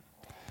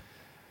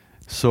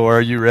So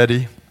are you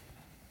ready?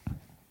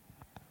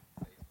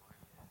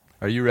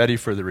 Are you ready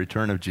for the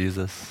return of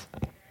Jesus?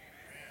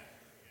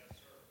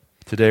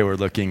 Today we're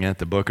looking at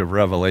the book of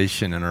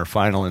Revelation in our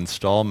final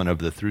installment of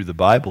the Through the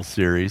Bible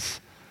series.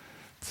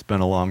 It's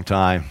been a long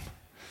time.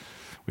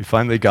 We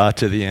finally got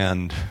to the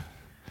end.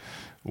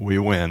 We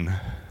win.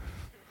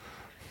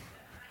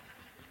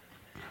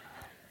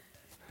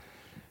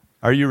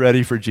 Are you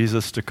ready for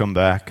Jesus to come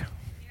back?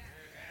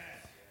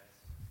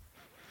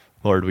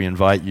 Lord, we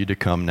invite you to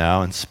come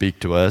now and speak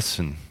to us,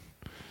 and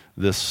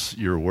this,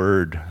 your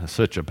word,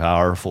 such a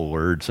powerful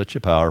word, such a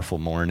powerful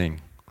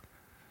morning.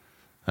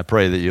 I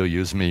pray that you'll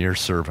use me, your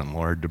servant,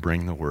 Lord, to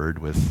bring the word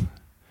with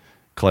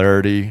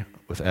clarity,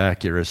 with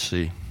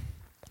accuracy,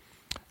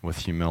 with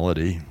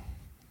humility,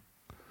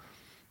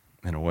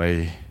 in a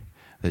way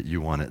that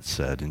you want it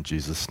said. In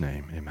Jesus'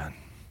 name, amen.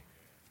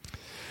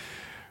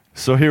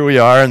 So here we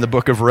are in the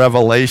book of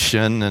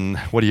Revelation, and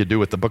what do you do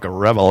with the book of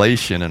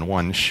Revelation in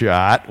one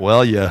shot?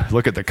 Well, you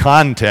look at the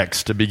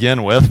context to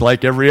begin with.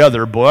 Like every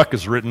other book,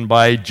 is written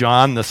by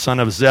John, the son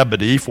of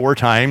Zebedee. 4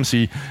 times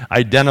he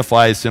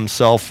identifies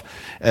himself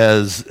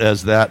as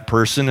that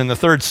person. In the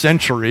 3rd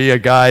century, a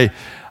guy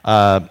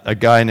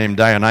named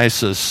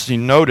Dionysius, he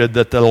noted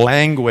that the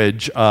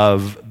language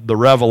of the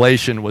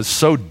Revelation was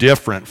so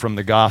different from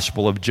the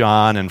Gospel of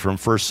John and from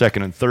 1st,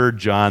 2nd, and 3rd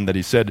John that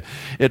he said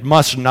it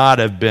must not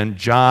have been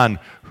John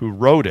who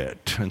wrote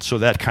it. And so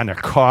that kind of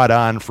caught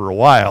on for a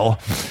while.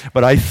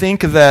 But I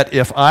think that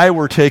if I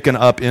were taken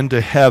up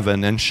into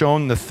heaven and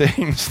shown the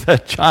things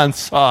that John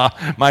saw,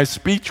 my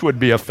speech would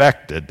be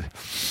affected.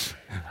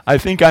 I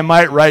think I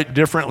might write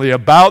differently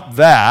about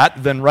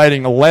that than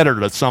writing a letter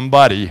to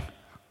somebody.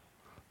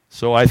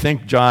 So I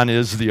think John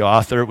is the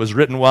author. It was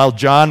written while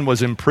John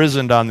was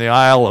imprisoned on the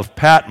Isle of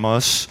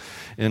Patmos.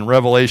 In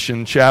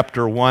Revelation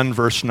chapter 1,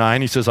 verse 9,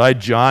 he says, I,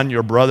 John,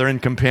 your brother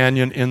and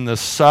companion in the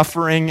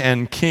suffering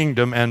and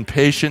kingdom and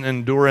patient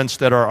endurance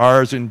that are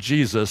ours in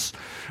Jesus,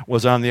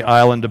 was on the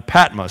island of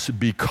Patmos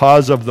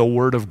because of the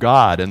word of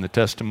God and the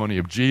testimony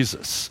of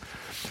Jesus.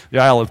 The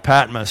Isle of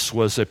Patmos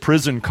was a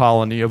prison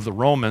colony of the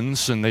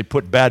Romans, and they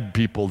put bad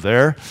people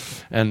there,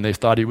 and they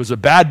thought he was a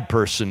bad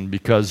person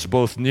because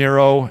both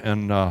Nero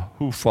and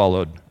who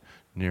followed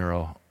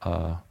Nero?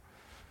 I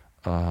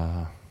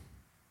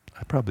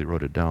probably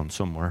wrote it down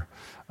somewhere.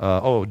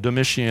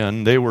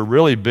 Domitian, they were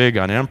really big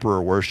on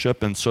emperor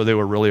worship, and so they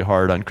were really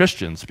hard on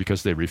Christians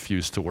because they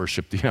refused to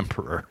worship the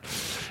emperor.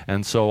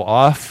 And so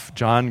off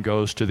John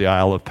goes to the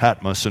Isle of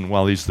Patmos, and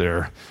while he's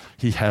there,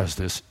 he has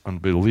this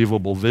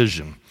unbelievable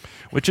vision,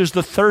 which is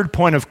the 3rd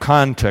point of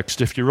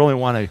context if you really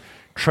want to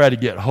try to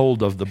get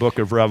hold of the book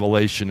of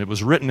Revelation. It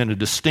was written in a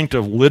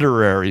distinctive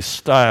literary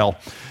style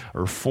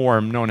or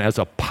form known as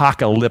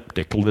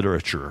apocalyptic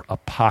literature.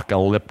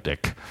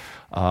 Apocalyptic.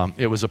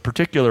 It was a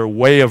particular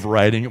way of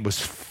writing. It was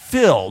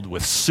filled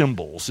with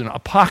symbols. And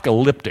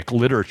apocalyptic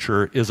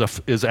literature is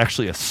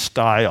actually a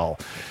style.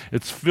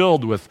 It's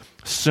filled with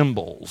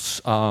symbols.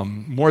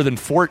 More than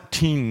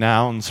 14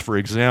 nouns, for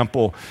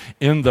example,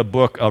 in the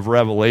book of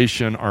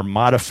Revelation are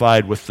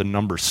modified with the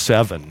number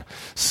 7.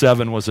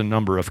 7 was a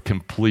number of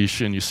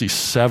completion. You see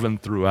 7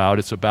 throughout.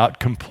 It's about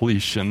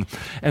completion.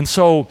 And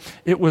so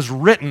it was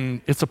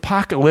written, it's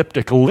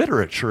apocalyptic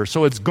literature,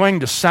 so it's going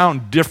to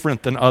sound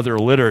different than other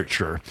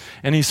literature.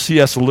 Any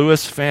C.S.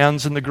 Lewis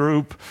fans in the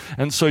group?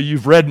 And so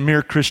you've read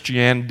Mere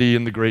Christianity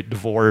and The Great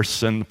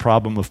Divorce and The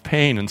Problem of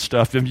Pain and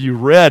stuff. And you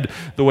read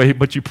the way,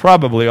 but you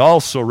probably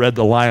also read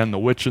The Lion, the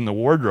Witch, and the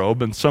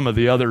Wardrobe and some of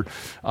the other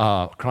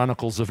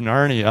Chronicles of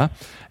Narnia.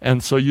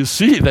 And so you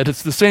see that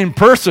it's the same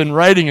person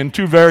writing in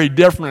 2 very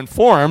different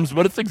forms,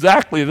 but it's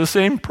exactly the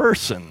same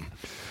person.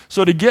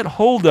 So to get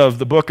hold of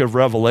the book of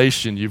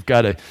Revelation, you've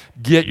got to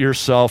get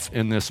yourself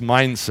in this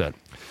mindset.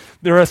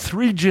 There are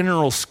 3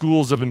 general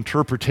schools of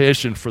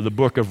interpretation for the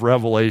book of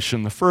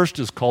Revelation. The first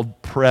is called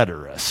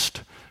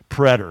preterist.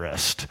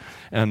 Preterist.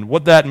 And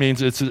what that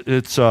means,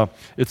 it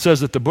says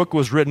that the book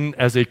was written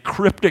as a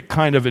cryptic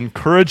kind of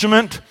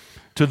encouragement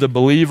to the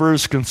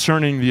believers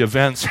concerning the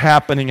events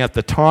happening at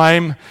the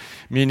time,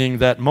 meaning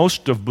that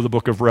most of the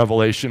book of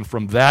Revelation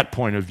from that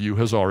point of view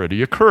has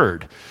already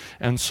occurred.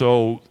 And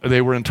so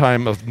they were in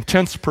time of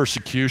intense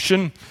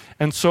persecution,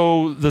 and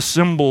so the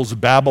symbols,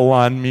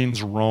 Babylon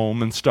means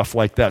Rome and stuff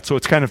like that. So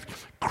it's kind of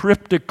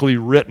cryptically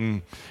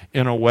written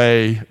in a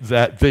way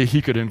that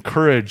he could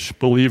encourage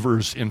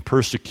believers in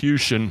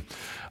persecution.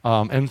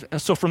 And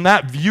so from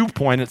that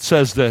viewpoint, it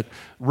says that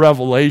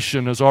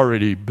Revelation has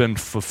already been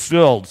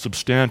fulfilled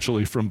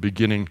substantially from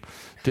beginning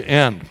to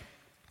end.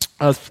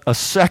 A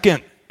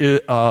second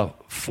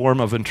form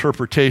of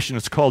interpretation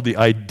is called the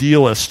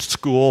idealist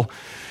school,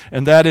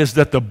 and that is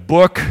that the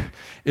book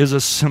is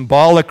a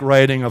symbolic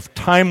writing of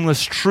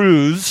timeless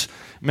truths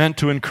meant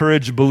to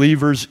encourage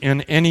believers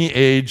in any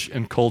age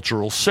and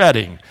cultural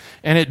setting.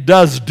 And it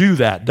does do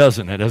that,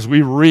 doesn't it? As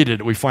we read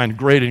it, we find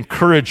great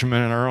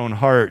encouragement in our own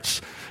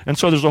hearts. And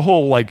so there's a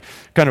whole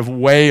kind of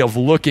way of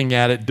looking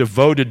at it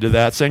devoted to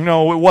that, saying,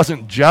 no, it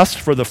wasn't just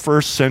for the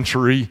 1st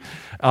century,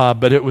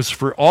 but it was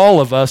for all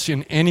of us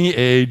in any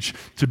age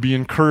to be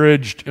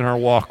encouraged in our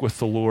walk with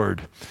the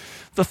Lord.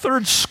 The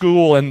third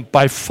school, and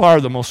by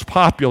far the most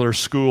popular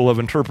school of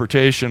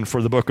interpretation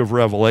for the book of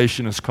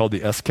Revelation, is called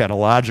the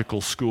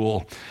eschatological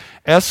school.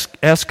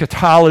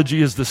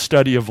 Eschatology is the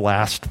study of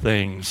last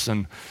things,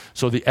 and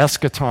so the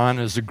eschaton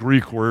is a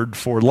Greek word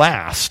for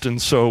last,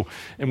 and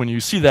when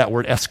you see that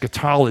word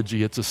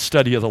eschatology, it's a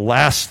study of the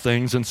last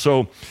things, and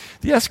so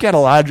the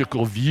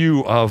eschatological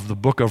view of the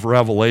book of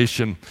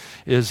Revelation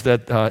is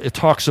that it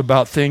talks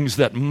about things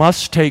that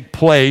must take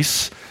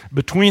place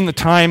between the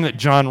time that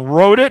John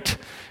wrote it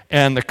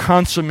and the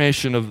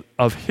consummation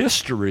of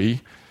history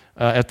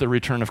at the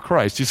return of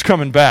Christ. He's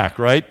coming back,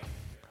 right?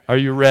 Are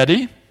you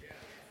ready?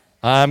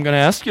 I'm going to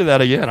ask you that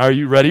again. Are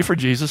you ready for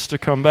Jesus to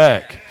come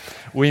back?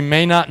 We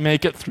may not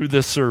make it through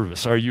this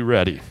service. Are you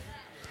ready?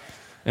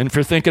 And if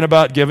you're thinking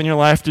about giving your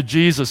life to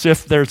Jesus,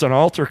 if there's an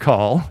altar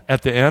call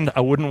at the end,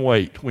 I wouldn't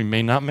wait. We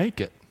may not make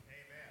it.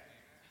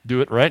 Do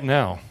it right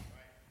now.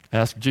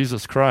 Ask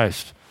Jesus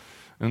Christ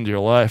into your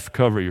life,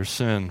 cover your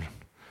sin.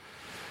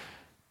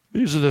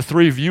 These are the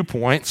three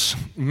viewpoints,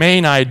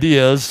 main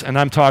ideas, and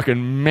I'm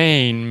talking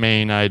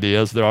main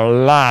ideas. There are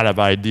a lot of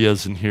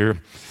ideas in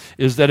here.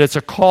 Is that it's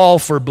a call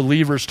for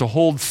believers to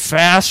hold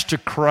fast to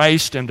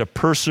Christ and to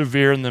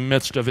persevere in the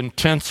midst of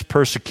intense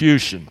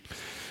persecution.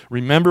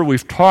 Remember,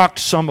 we've talked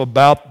some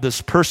about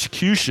this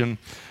persecution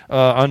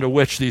under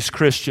which these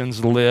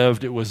Christians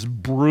lived. It was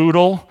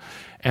brutal,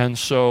 and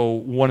so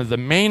one of the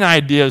main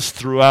ideas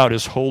throughout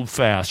is hold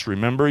fast.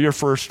 Remember your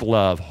first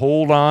love.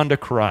 Hold on to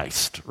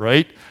Christ,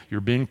 right?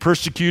 You're being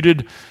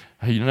persecuted,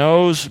 he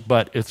knows,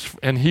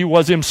 and he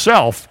was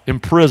himself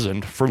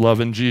imprisoned for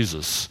loving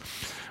Jesus.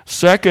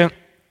 Second,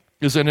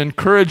 is an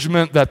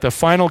encouragement that the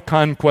final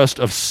conquest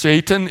of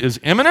Satan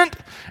is imminent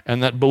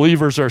and that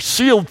believers are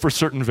sealed for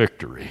certain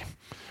victory.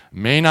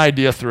 Main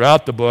idea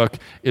throughout the book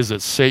is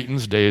that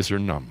Satan's days are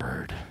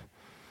numbered.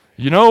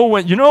 You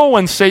know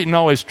when Satan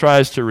always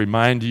tries to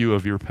remind you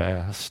of your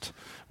past?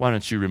 Why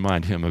don't you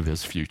remind him of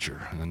his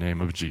future in the name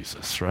of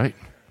Jesus, right?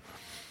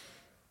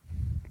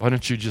 Why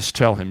don't you just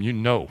tell him, you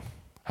know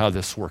how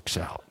this works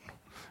out.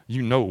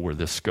 You know where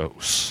this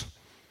goes.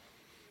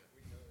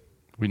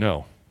 We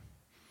know.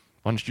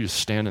 Why don't you just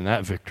stand in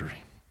that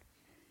victory?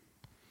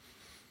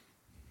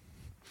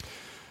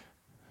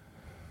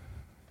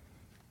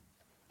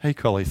 Hey,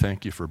 Cully,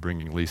 thank you for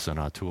bringing Lisa and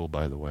Atul,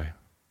 by the way.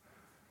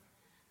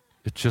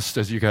 It just,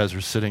 as you guys were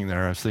sitting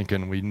there, I was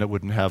thinking we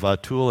wouldn't have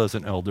Atul as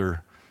an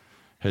elder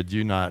had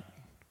you not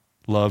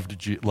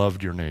loved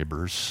your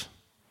neighbors.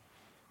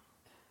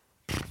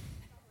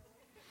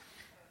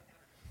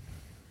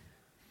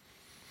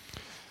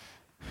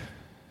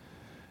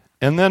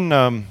 And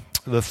then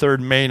the third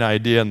main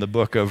idea in the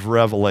book of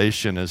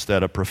Revelation is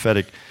that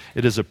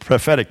it is a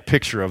prophetic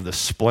picture of the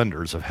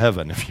splendors of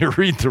heaven. If you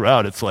read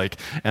throughout, it's like,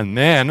 and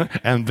then,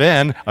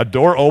 a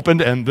door opened,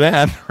 and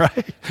then,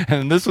 right?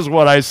 And this is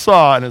what I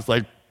saw, and it's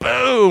like,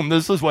 boom,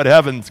 this is what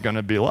heaven's going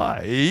to be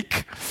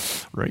like,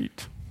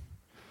 right?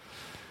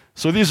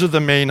 So these are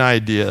the main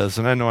ideas,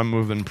 and I know I'm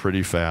moving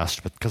pretty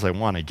fast, but because I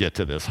want to get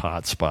to this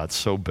hot spot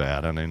so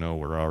bad, and I know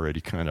we're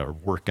already kind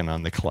of working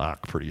on the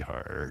clock pretty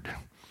hard.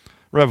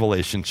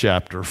 Revelation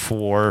chapter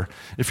 4.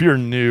 If you're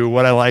new,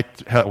 what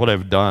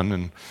I've done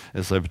and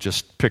is I've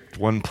just picked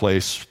one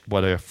place,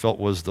 what I felt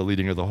was the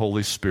leading of the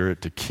Holy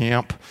Spirit, to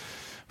camp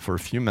for a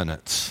few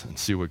minutes and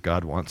see what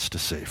God wants to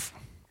say.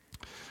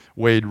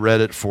 Wade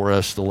read it for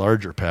us, the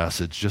larger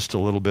passage, just a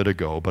little bit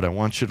ago, but I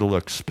want you to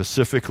look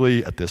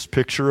specifically at this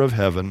picture of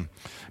heaven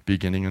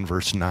beginning in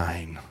verse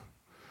 9.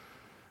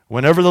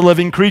 Whenever the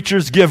living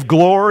creatures give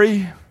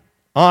glory,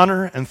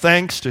 honor, and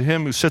thanks to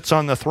him who sits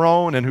on the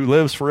throne and who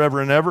lives forever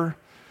and ever,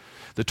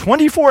 the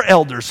 24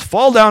 elders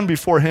fall down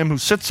before him who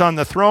sits on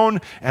the throne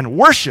and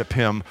worship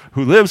him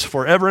who lives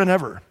forever and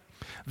ever.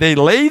 They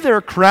lay their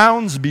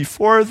crowns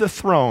before the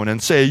throne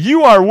and say,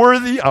 "You are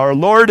worthy, our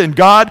Lord and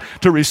God,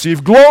 to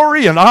receive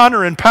glory and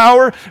honor and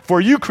power,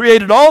 for you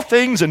created all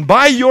things, and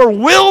by your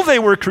will they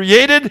were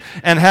created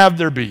and have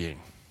their being."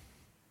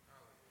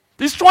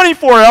 These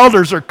 24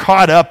 elders are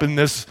caught up in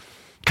this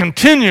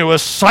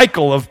continuous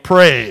cycle of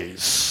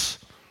praise.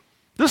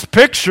 This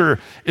picture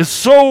is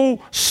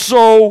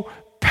so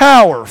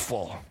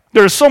powerful.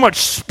 There's so much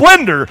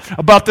splendor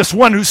about this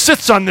one who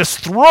sits on this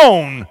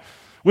throne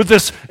with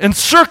this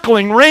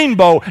encircling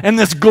rainbow and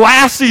this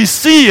glassy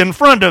sea in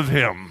front of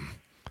him.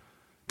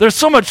 There's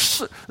so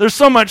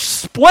much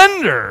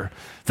splendor.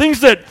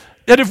 Things that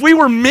if we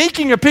were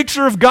making a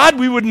picture of God,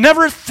 we would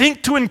never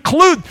think to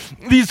include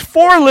these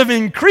four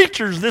living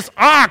creatures, this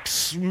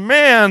ox,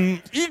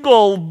 man,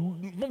 eagle,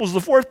 what was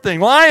the fourth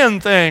thing? Lion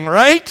thing,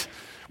 right?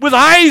 With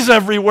eyes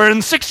everywhere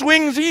and 6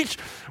 wings each.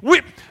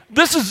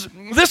 This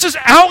is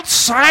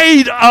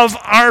outside of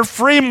our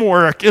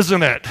framework,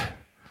 isn't it?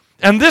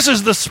 And this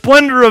is the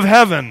splendor of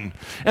heaven.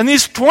 And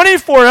these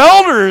 24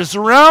 elders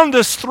around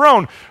this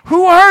throne,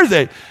 who are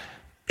they?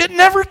 It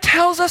never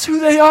tells us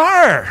who they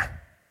are.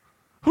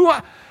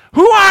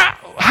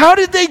 How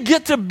did they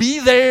get to be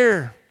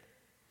there?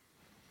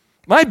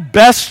 My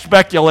best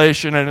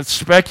speculation, and it's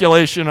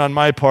speculation on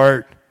my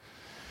part,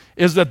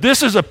 is that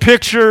this is a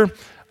picture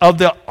of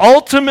the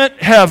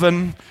ultimate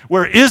heaven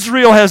where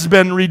Israel has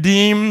been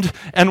redeemed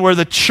and where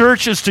the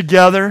church is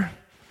together,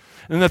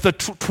 and that the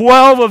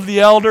 12 of the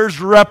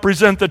elders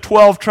represent the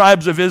 12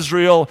 tribes of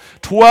Israel.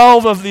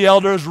 12 of the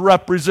elders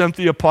represent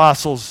the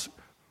apostles.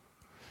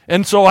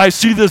 And so I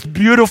see this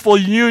beautiful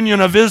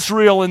union of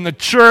Israel in the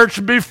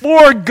church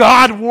before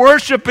God,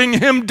 worshiping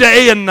Him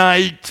day and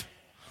night.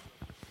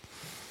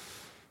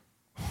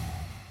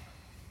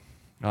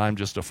 I'm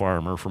just a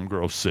farmer from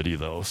Grove City,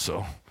 though,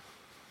 so.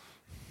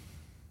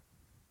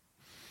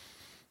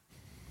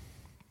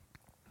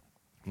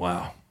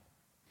 Wow.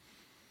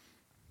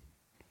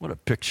 What a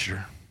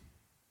picture.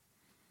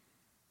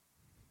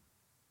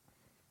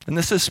 And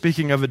this is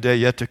speaking of a day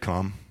yet to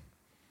come.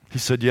 He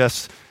said,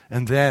 yes,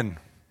 and then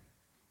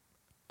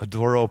a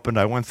door opened.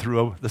 I went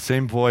through the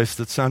same voice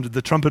that sounded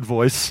the trumpet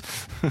voice,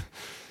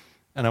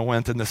 and I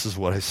went, and this is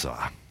what I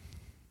saw.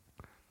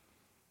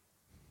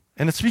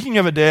 And it's speaking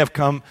of a day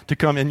to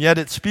come, and yet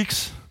it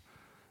speaks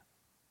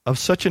of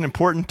such an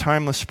important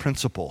timeless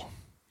principle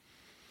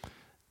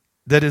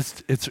that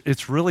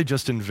it's really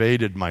just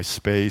invaded my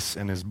space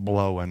and is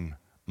blowing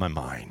my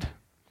mind.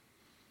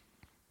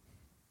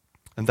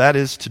 And that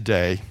is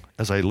today,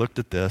 as I looked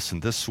at this,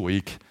 and this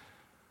week,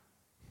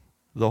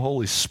 the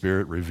Holy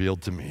Spirit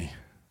revealed to me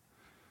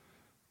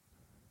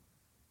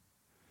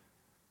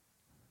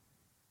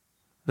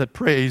that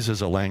praise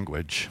is a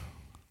language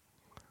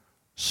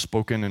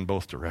spoken in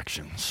both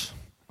directions.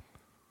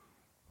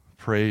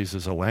 Praise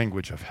is a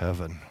language of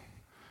heaven.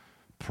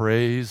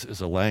 Praise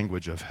is a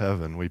language of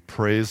heaven. We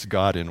praise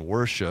God in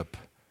worship,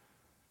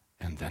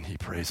 and then He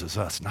praises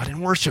us. Not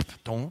in worship,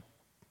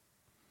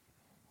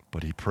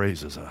 but He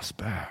praises us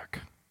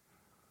back.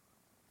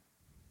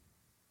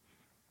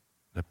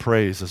 That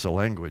praise is a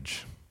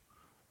language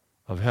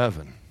of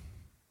heaven,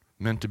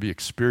 meant to be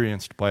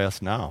experienced by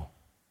us now.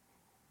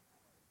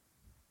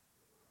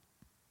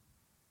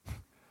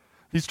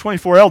 These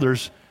 24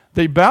 elders,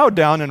 they bow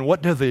down, and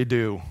what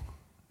do?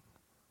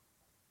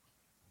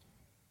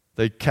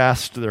 They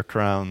cast their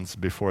crowns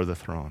before the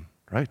throne,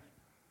 right?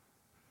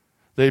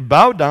 They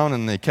bow down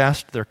and they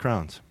cast their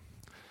crowns.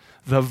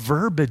 The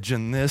verbiage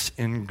in this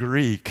in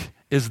Greek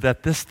is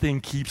that this thing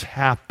keeps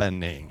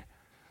happening.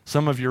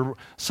 Some of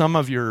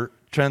your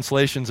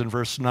translations in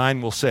verse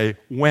 9 will say,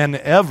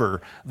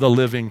 whenever the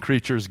living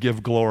creatures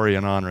give glory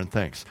and honor and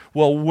thanks.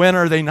 Well, when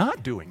are they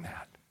not doing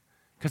that?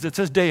 Because it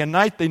says day and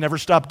night, they never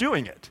stop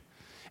doing it.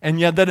 And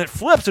yet then it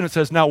flips and it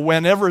says, now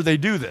whenever they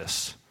do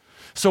this.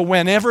 So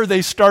whenever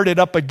they start it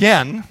up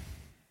again,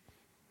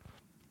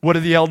 what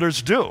do the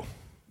elders do?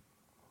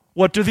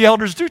 What do the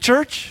elders do,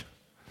 church?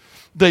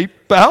 They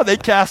bow, they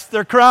cast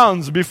their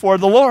crowns before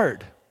the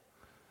Lord.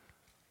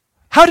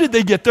 How did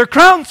they get their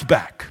crowns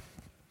back?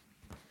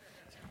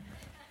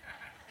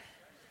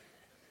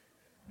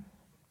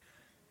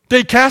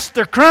 They cast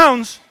their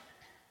crowns,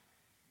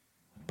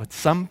 but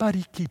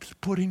somebody keeps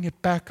putting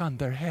it back on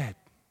their head.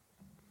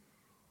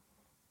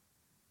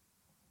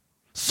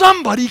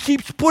 Somebody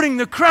keeps putting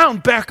the crown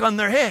back on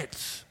their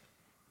heads.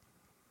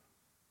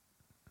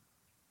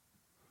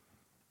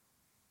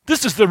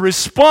 This is the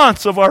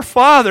response of our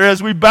Father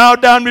as we bow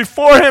down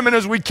before Him and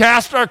as we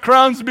cast our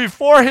crowns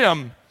before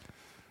Him.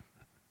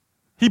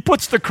 He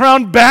puts the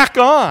crown back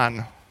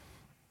on.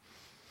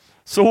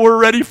 So we're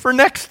ready for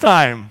next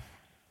time.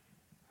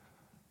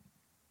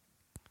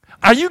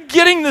 Are you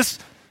getting this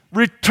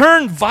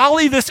return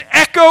volley, this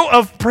echo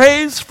of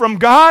praise from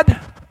God?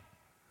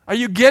 Are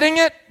you getting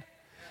it?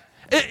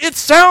 It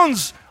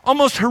sounds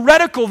almost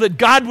heretical that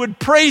God would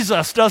praise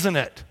us, doesn't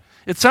it?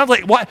 It sounds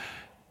like, why?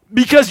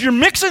 Because you're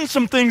mixing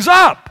some things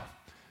up.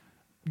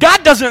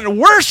 God doesn't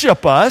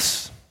worship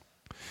us.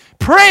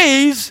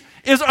 Praise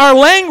is our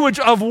language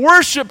of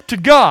worship to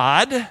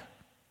God.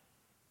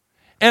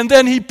 And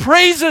then He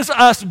praises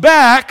us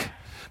back,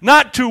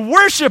 not to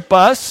worship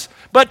us,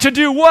 but to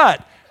do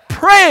what?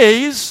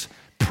 Praise,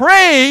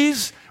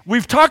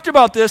 we've talked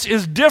about this,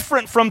 is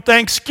different from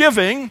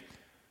thanksgiving.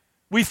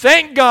 We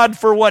thank God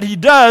for what He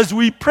does.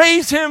 We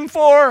praise Him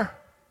for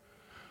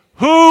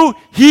who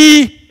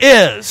He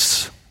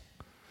is.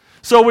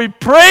 So we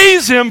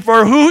praise Him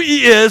for who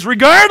He is,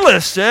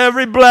 regardless.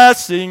 Every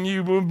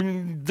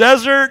blessing,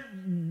 desert,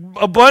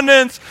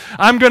 abundance,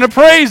 I'm going to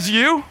praise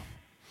You.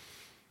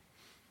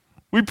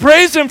 We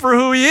praise Him for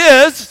who He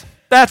is.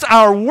 That's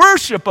our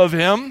worship of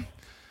Him.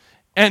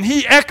 And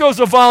He echoes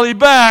a volley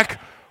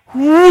back.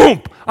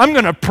 Whoop! I'm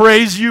going to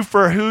praise You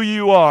for who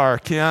You are,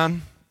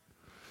 Ken.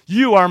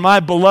 You are my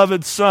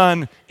beloved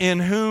Son, in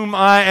whom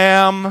I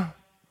am.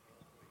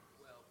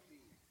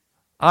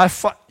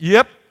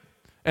 Yep.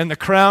 And the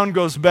crown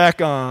goes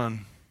back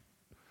on.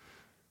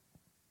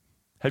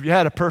 Have you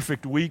had a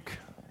perfect week?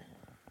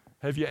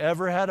 Have you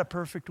ever had a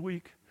perfect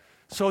week?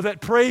 So that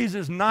praise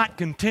is not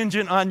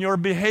contingent on your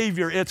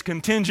behavior, it's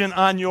contingent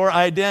on your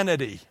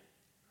identity.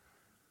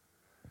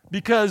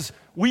 Because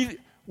we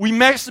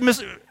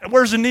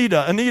where's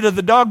Anita? Anita,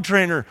 the dog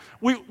trainer.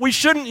 We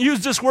shouldn't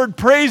use this word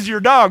praise your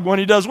dog when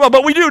he does well,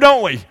 but we do,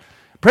 don't we?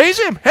 Praise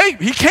him. Hey,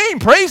 he came.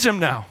 Praise him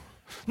now.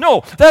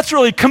 No, that's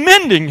really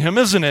commending him,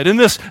 isn't it? In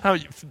this,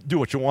 do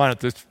what you want at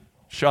this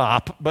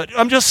shop, but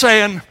I'm just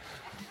saying,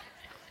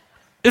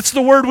 it's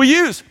the word we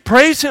use.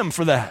 Praise him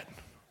for that.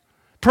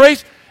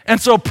 Praise. And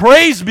so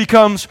praise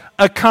becomes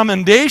a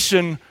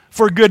commendation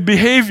for good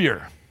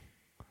behavior.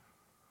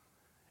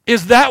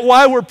 Is that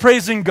why we're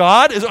praising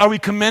God? Are we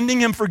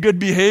commending him for good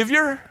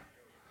behavior?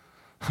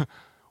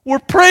 We're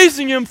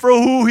praising him for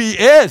who he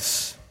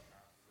is.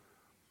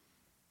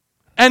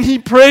 And he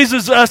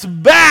praises us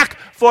back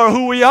for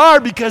who we are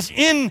because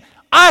in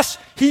us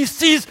he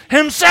sees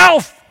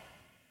himself.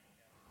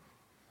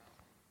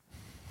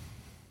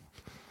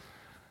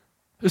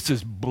 This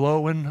is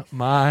blowing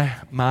my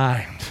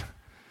mind.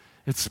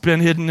 It's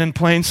been hidden in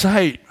plain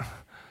sight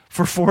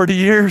for 40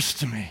 years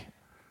to me.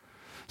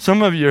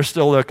 Some of you are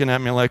still looking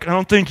at me like, I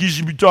don't think you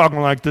should be talking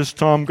like this,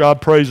 Tom,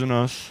 God praising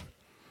us.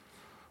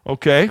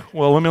 Okay,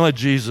 well, let me let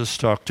Jesus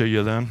talk to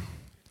you then.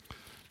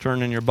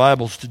 Turn in your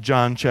Bibles to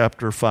John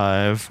chapter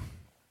 5.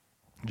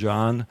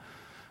 John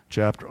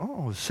chapter,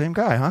 same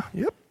guy, huh?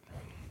 Yep.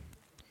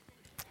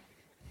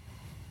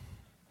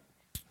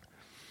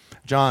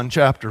 John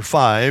chapter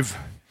 5.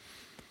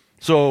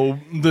 So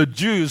the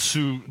Jews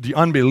the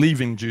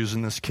unbelieving Jews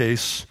in this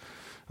case,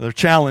 they're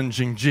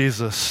challenging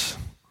Jesus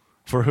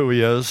for who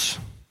he is.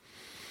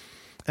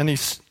 And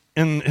he's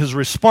in his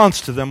response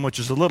to them, which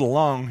is a little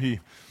long, he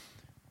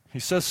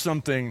says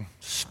something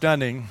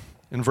stunning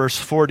in verse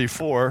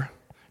 44.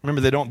 Remember,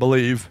 they don't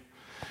believe.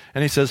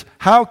 And he says,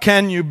 how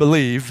can you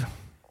believe,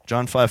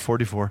 John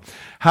 5:44,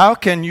 how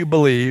can you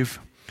believe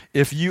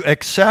if you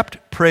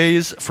accept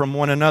praise from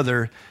one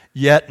another,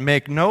 yet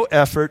make no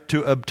effort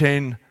to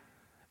obtain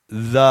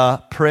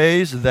the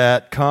praise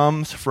that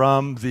comes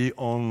from the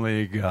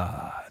only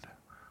God?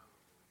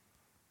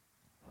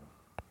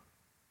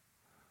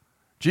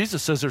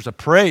 Jesus says there's a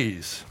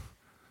praise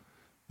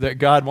that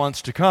God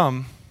wants to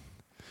come,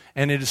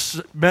 and it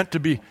is meant to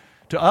be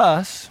to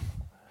us,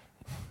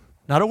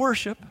 not a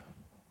worship,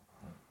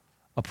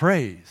 a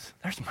praise.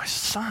 There's my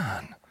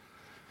son.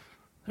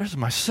 There's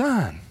my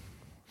son.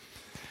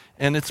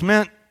 And it's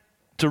meant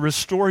to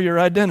restore your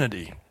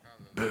identity.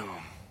 Boom.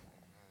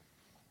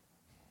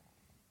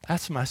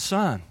 That's my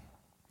son.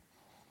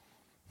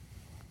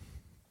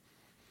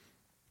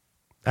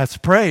 That's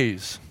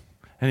praise.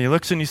 And he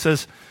looks and he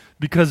says,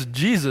 because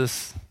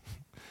Jesus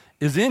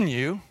is in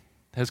you,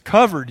 has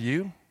covered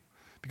you,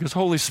 because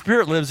Holy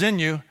Spirit lives in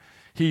you,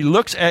 he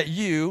looks at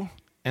you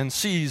and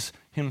sees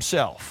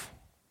himself.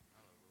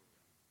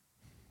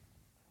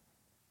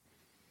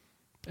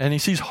 And he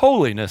sees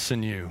holiness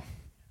in you.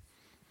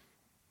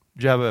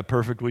 Did you have a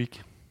perfect week?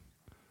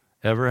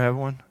 Ever have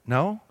one?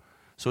 No?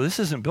 So this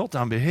isn't built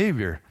on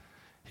behavior.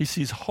 He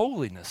sees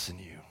holiness in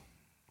you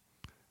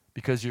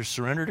because you're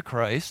surrendered to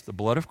Christ, the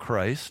blood of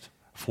Christ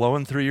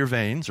flowing through your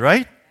veins,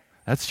 right?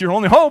 That's your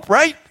only hope,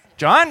 right,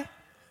 John?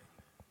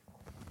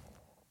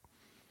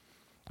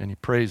 And he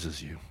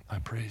praises you. I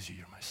praise you.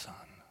 You're my son.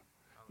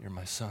 You're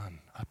my son.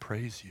 I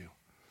praise you.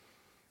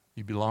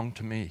 You belong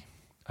to me.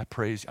 I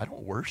praise you. I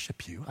don't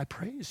worship you. I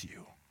praise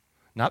you.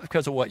 Not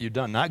because of what you've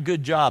done. Not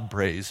good job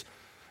praise,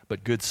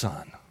 but good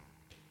son.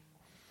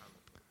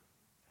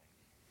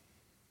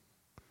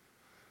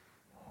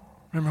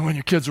 Remember when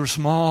your kids were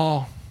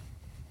small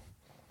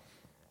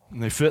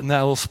and they fit in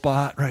that little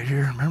spot right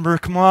here? Remember,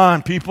 come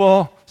on,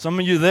 people. Some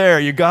of you there,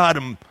 you got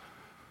them.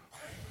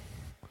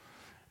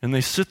 And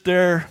they sit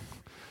there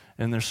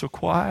and they're so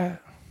quiet.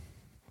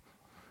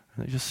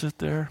 And they just sit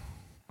there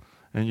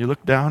and you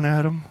look down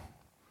at them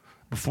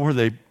before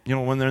they,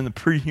 when they're in the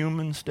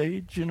pre-human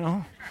stage,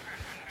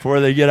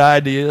 before they get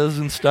ideas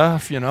and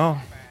stuff,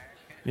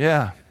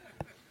 Yeah.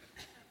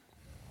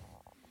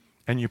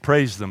 And you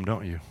praise them,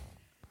 don't you?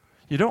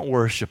 You don't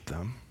worship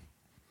them.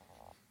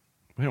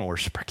 We don't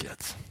worship our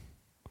kids.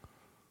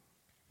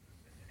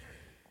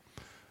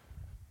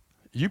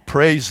 You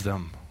praise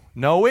them,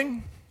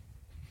 knowing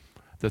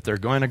that they're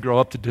going to grow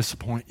up to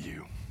disappoint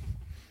you.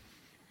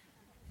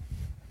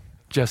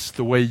 Just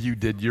the way you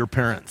did your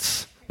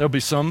parents. There'll be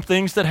some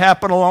things that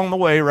happen along the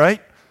way,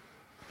 right?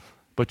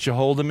 But you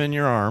hold them in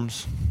your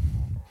arms.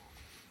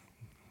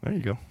 There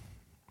you go.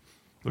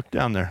 Look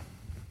down there.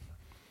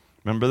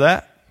 Remember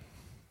that?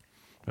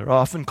 They're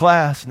off in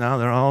class now.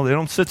 They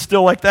don't sit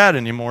still like that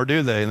anymore,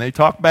 do they? And they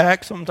talk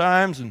back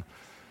sometimes,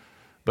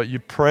 but you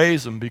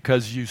praise them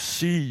because you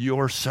see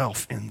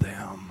yourself in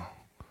them.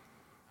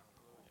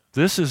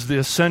 This is the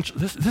essential.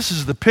 This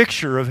is the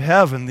picture of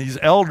heaven. These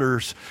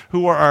elders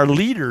who are our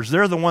leaders,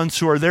 they're the ones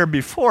who are there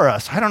before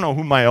us. I don't know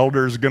who my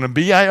elder is going to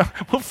be.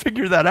 We'll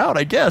figure that out,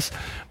 I guess.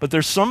 But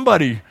there's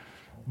somebody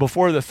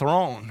before the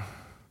throne.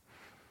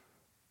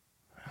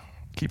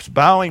 Keeps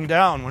bowing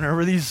down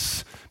whenever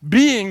these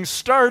beings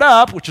start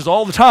up, which is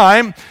all the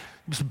time,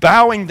 just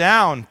bowing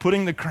down,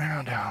 putting the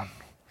crown down.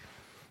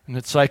 And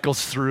it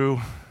cycles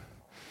through.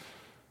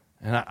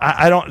 And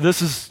I don't,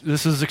 this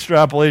is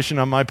extrapolation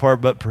on my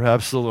part, but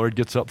perhaps the Lord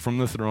gets up from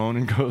the throne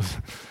and goes,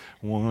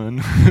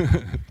 1,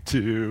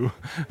 2,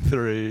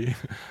 3,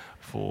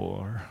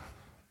 4.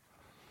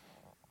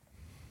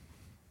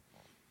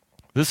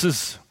 This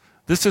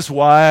This is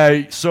why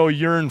I so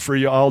yearn for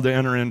you all to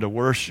enter into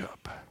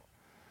worship.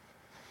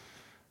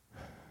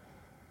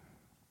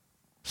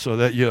 So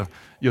that you'll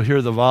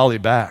hear the volley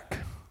back.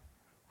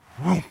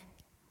 Whoom.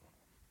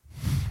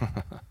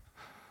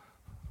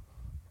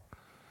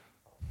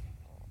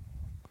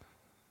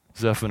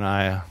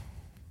 Zephaniah.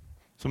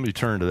 Somebody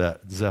turn to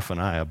that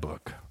Zephaniah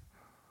book.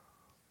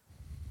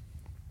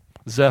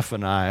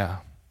 Zephaniah.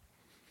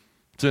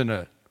 It's in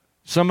it.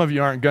 Some of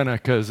you aren't going to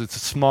because it's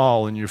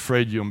small and you're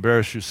afraid you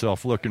embarrass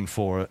yourself looking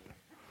for it.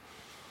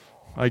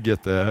 I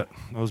get that.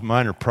 Those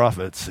minor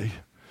prophets, they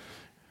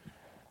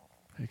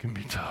can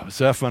be tough.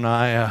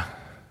 Zephaniah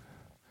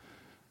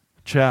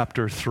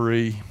chapter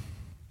 3.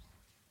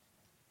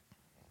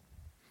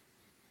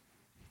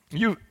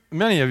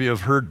 Many of you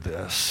have heard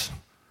this,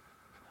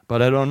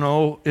 but I don't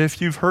know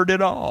if you've heard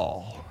it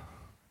all.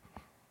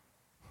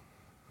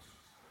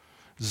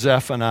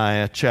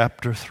 Zephaniah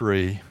chapter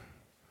 3.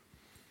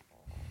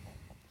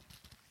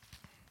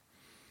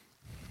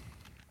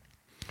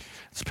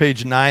 It's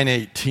page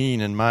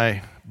 918 in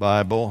my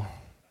Bible,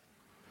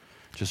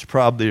 which is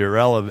probably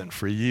irrelevant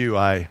for you.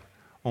 I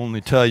only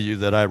tell you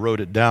that I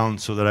wrote it down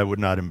so that I would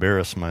not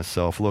embarrass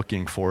myself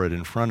looking for it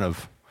in front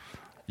of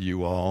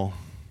you all.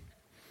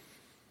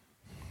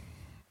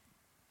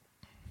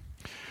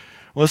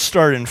 Let's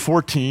start in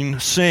 14.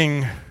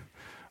 Sing,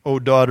 O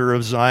daughter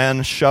of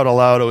Zion. Shout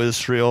aloud, O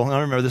Israel.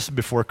 Now remember, this is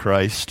before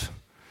Christ.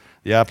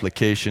 The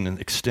application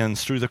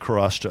extends through the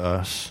cross to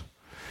us.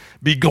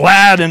 Be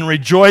glad and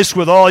rejoice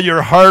with all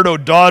your heart, O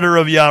daughter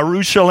of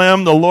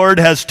Jerusalem. The Lord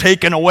has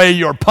taken away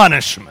your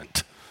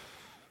punishment.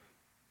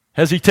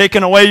 Has he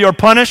taken away your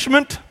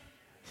punishment?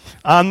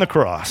 On the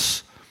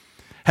cross.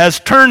 Has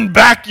turned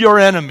back your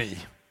enemy.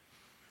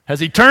 Has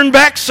he turned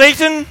back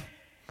Satan?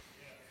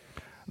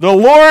 The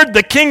Lord,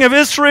 the King of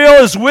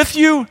Israel, is with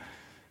you.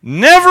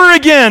 Never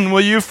again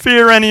will you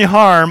fear any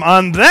harm.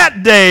 On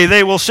that day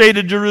they will say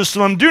to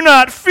Jerusalem, do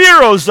not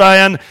fear, O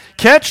Zion.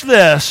 Catch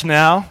this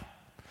now.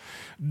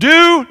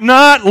 Do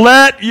not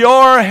let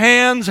your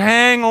hands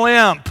hang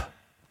limp.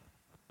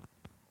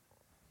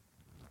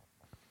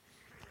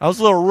 I was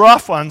a little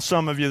rough on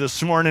some of you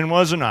this morning,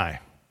 wasn't I?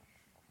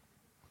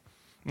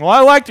 Well,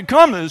 I like to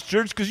come to this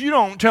church because you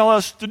don't tell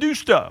us to do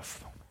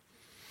stuff.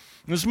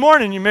 This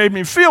morning you made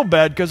me feel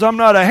bad because I'm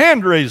not a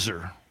hand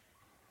raiser.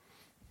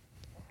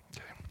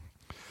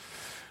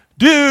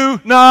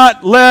 Do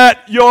not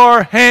let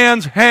your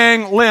hands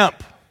hang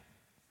limp.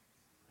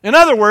 In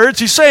other words,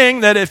 he's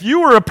saying that if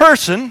you were a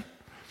person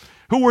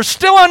who were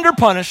still under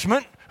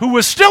punishment, who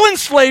was still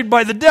enslaved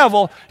by the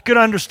devil, you could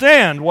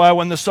understand why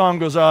when the song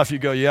goes off you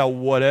go, yeah,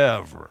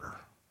 whatever.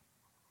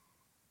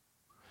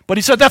 But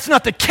he said that's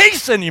not the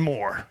case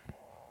anymore.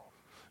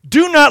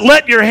 Do not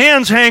let your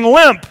hands hang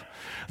limp.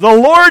 The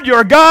Lord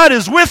your God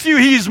is with you.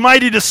 He's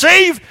mighty to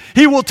save.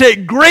 He will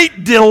take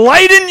great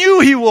delight in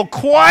you. He will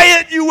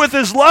quiet you with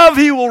his love.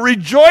 He will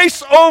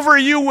rejoice over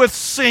you with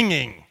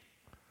singing.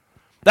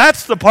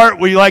 That's the part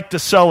we like to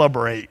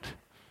celebrate.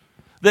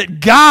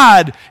 That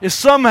God is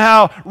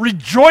somehow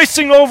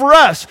rejoicing over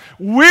us.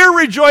 We're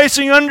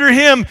rejoicing under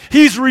him.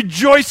 He's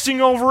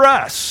rejoicing over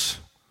us.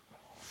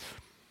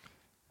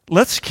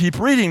 Let's keep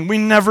reading. We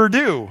never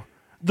do.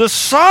 The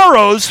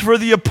sorrows for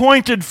the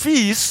appointed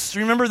feasts,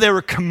 remember they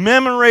were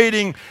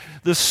commemorating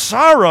the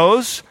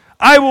sorrows,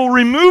 I will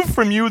remove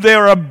from you. They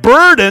are a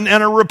burden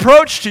and a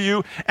reproach to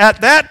you.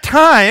 At that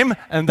time,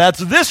 and that's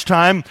this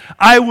time,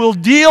 I will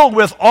deal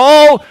with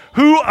all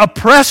who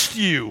oppressed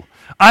you.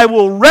 I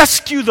will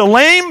rescue the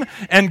lame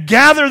and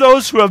gather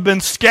those who have been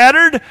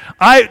scattered.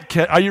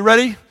 Are you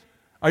ready?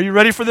 Are you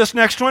ready for this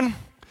next one?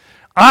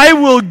 I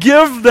will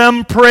give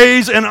them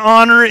praise and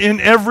honor in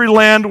every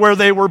land where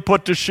they were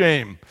put to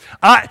shame.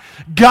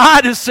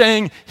 God is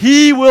saying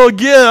he will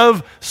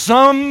give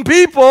some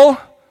people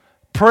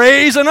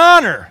praise and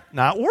honor.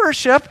 Not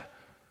worship.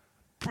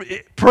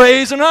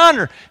 Praise and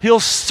honor. He'll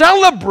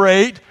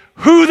celebrate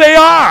who they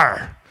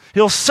are.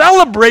 He'll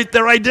celebrate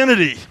their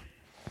identity.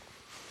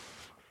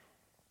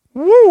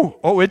 Woo!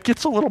 Oh, it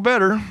gets a little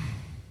better.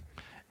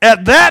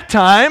 At that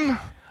time,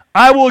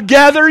 I will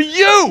gather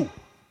you.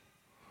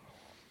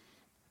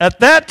 At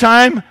that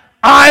time,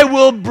 I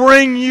will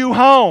bring you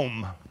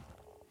home.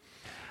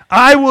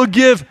 I will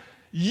give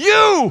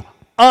you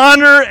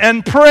honor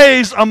and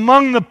praise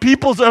among the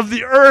peoples of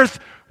the earth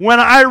when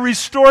I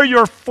restore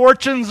your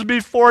fortunes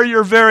before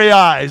your very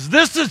eyes.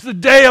 This is the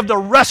day of the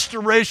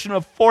restoration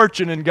of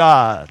fortune in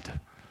God.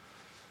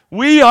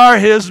 We are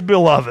his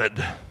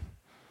beloved.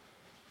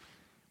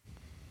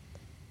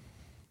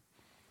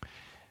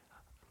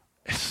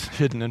 It's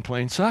hidden in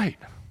plain sight.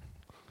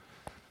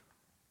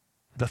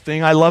 The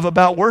thing I love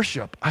about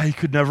worship, I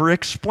could never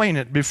explain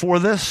it before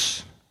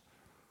this,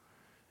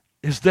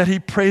 is that he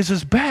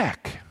praises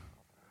back.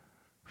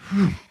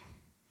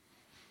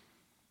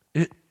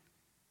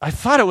 I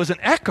thought it was an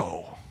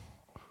echo.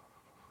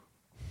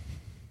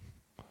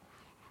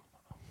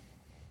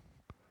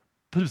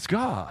 But it's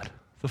God,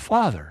 the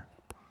Father,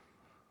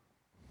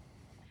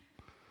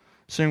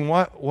 saying,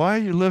 why are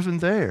you living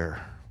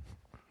there?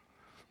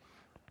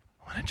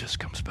 And it just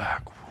comes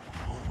back.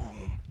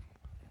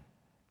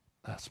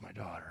 That's my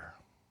daughter.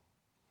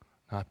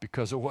 Not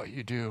because of what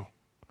you do,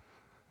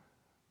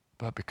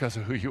 but because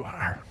of who you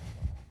are.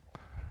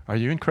 Are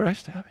you in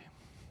Christ, Abby?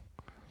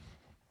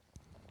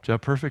 Did you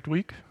have a perfect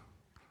week?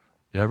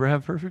 You ever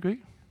have a perfect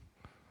week?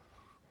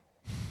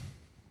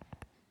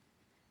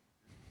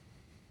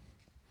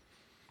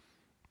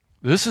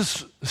 This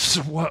is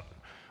what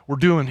we're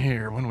doing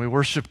here when we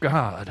worship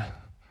God.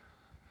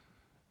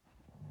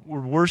 We're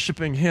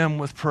worshiping Him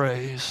with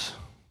praise.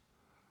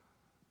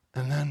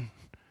 And then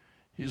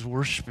He's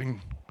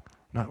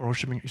not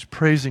worshiping, He's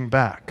praising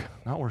back,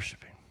 not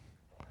worshiping.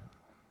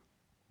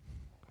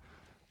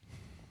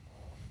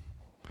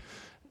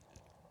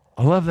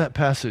 I love that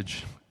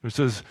passage. It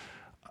says,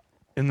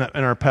 in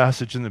our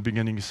passage in the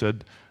beginning, He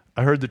said,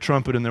 I heard the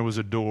trumpet and there was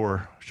a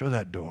door. Show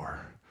that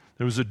door.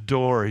 There was a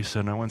door, He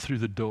said, and I went through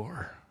the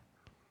door.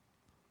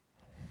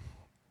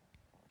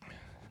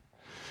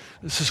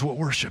 This is what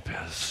worship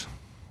is.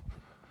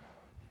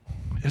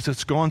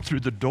 It's gone through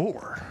the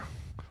door.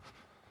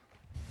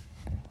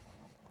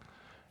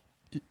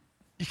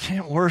 You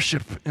can't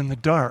worship in the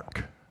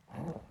dark.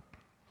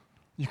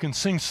 You can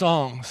sing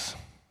songs,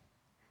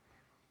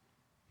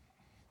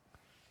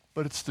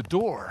 but it's the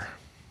door.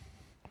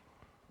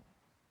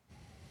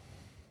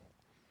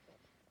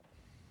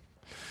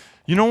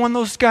 You know, when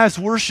those guys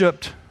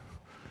worshiped,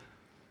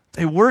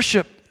 they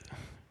worshiped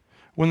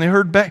when they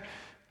heard back.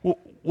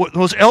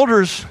 Those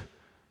elders,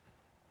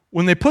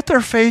 when they put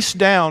their face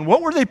down,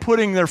 what were they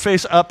putting their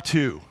face up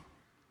to?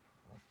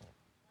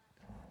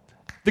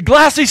 The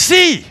glassy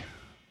sea.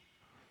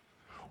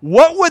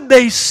 What would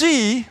they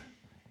see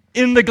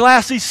in the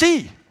glassy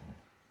sea?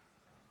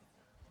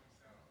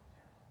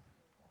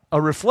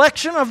 A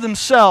reflection of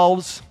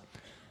themselves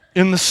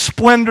in the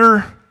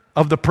splendor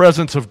of the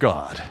presence of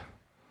God.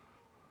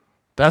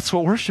 That's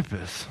what worship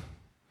is.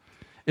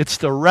 It's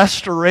the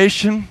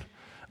restoration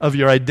of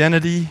your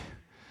identity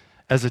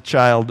as a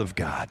child of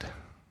God.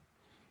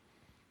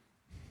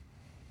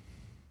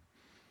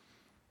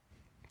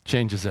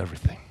 Changes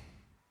everything.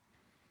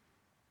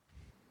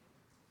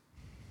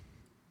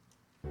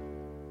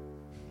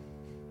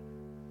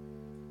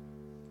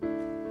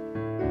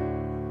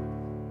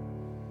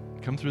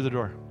 Come through the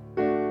door.